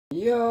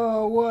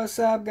Yo, what's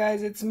up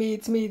guys, it's me,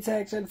 it's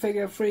Action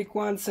Figure Freak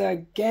once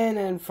again,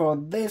 and for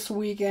this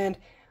weekend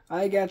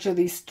I got you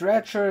these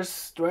Stretcherz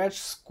Stretch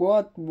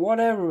Squad,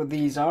 whatever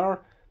these are,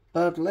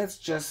 but let's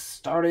just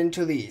start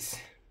into these.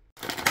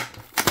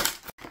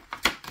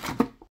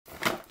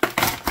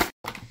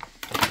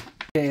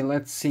 Okay,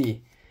 let's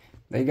see.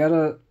 They got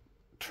a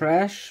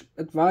trash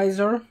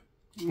advisor.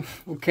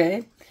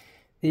 Okay,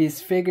 these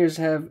figures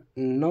have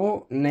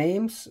no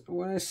names,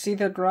 when I see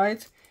that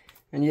right.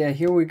 And yeah,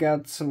 here we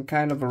got some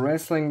kind of a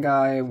wrestling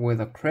guy with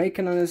a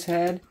kraken on his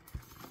head.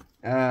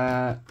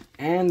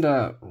 And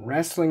a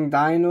wrestling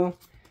dino.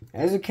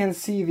 As you can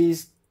see,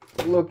 these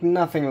look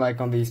nothing like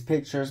on these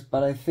pictures,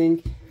 but I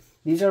think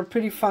these are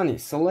pretty funny.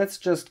 So let's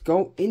just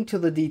go into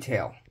the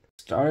detail.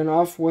 Starting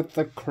off with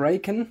the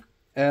kraken.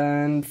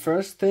 And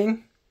first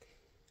thing,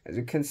 as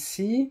you can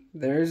see,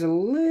 there is a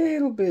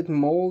little bit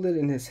molded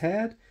in his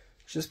head,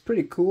 which is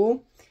pretty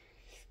cool.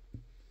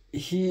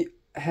 He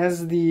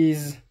has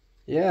these,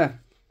 yeah,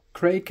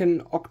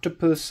 Kraken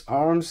octopus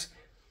arms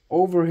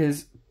over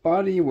his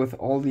body with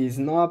all these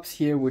knobs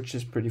here, which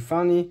is pretty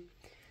funny.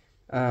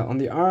 On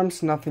the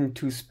arms, nothing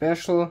too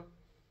special.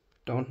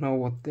 Don't know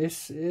what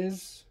this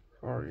is,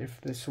 or if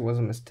this was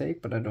a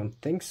mistake, but I don't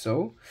think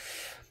so.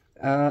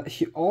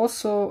 He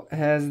also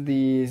has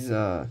these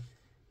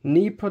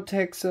knee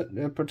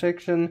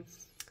protection,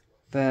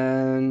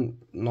 then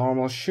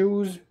normal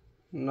shoes,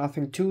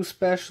 nothing too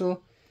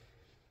special,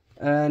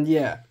 and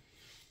yeah,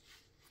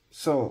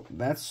 so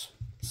that's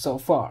so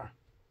far.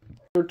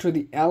 To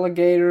the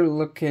alligator,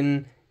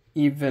 looking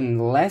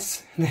even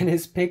less than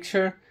his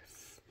picture.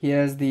 He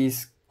has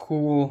these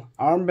cool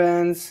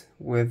armbands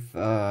with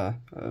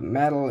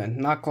metal and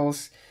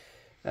knuckles,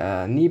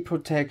 knee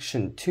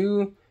protection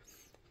too,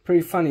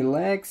 pretty funny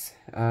legs,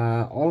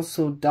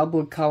 also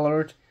double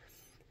colored.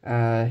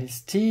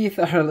 His teeth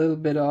are a little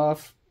bit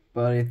off,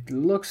 but it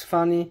looks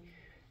funny.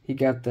 He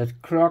got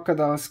that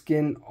crocodile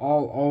skin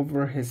all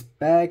over his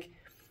back,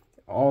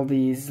 all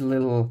these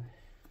little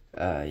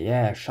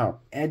yeah,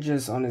 sharp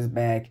edges on his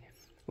back.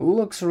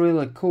 Looks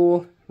really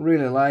cool,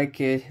 really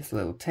like it. His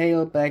little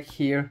tail back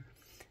here.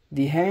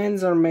 The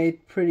hands are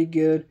made pretty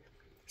good.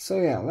 So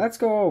yeah, let's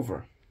go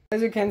over.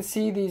 As you can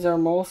see, these are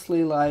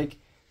mostly like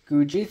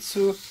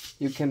Gujitsu.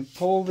 You can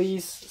pull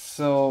these,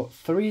 so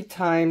 3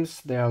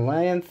 times their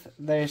length,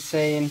 they're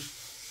saying.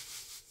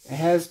 It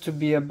has to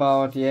be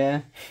about,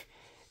 yeah.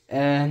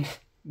 And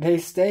they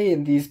stay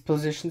in these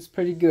positions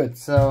pretty good,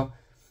 so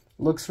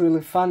looks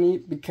really funny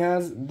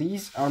because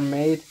these are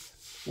made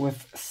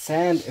with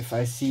sand, if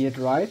I see it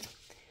right.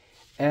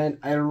 And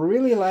I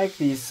really like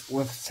these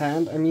with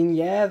sand. I mean,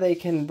 yeah, they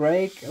can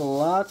break a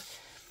lot.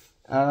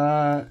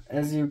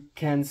 As you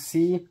can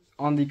see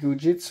on the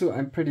Gujitsu,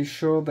 I'm pretty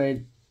sure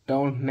they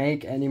don't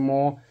make any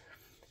more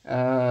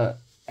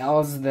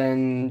else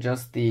than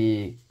just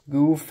the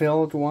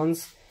goo-filled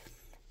ones,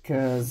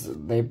 because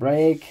they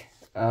break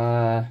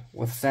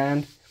with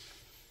sand.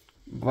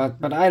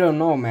 But I don't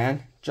know,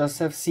 man. Just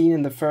have seen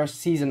in the first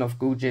season of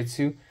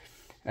Gujitsu.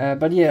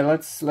 But yeah,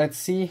 let's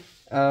see.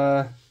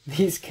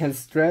 These can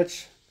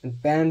stretch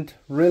and bend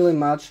really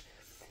much,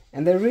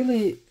 and they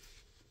really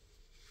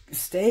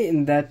stay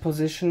in that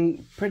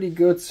position pretty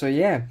good. So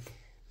yeah,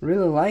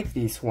 really like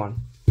these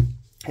one.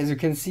 As you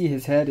can see,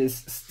 his head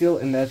is still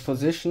in that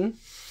position.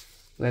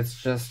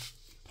 Let's just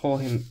pull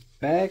him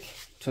back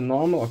to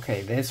normal.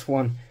 Okay, this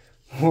one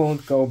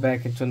won't go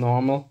back into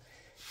normal,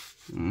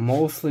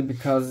 mostly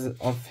because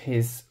of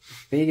his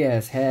big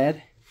ass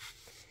head.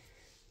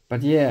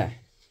 But yeah,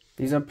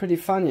 these are pretty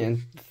funny,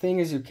 and the thing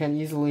is, you can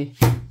easily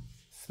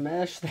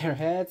smash their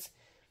heads.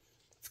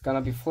 It's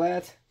gonna be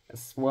flat,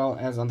 as well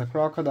as on the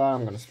crocodile.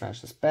 I'm gonna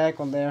smash his back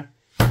on there.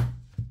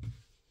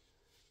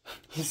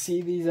 You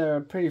see, these are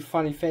pretty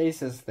funny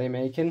faces they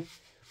making.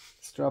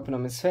 It's dropping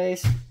on his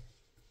face.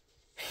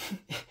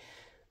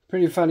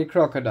 Pretty funny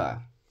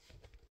crocodile.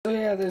 So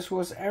yeah, this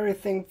was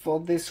everything for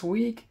this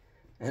week,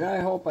 and I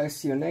hope I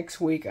see you next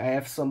week. I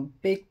have some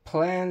big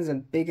plans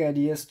and big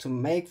ideas to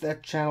make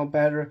that channel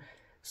better,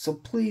 so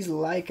please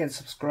like and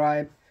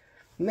subscribe.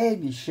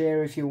 Maybe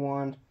share if you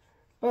want,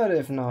 but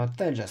if not,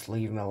 then just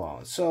leave me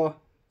alone. So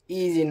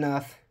easy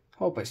enough.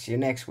 Hope I see you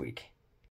next week.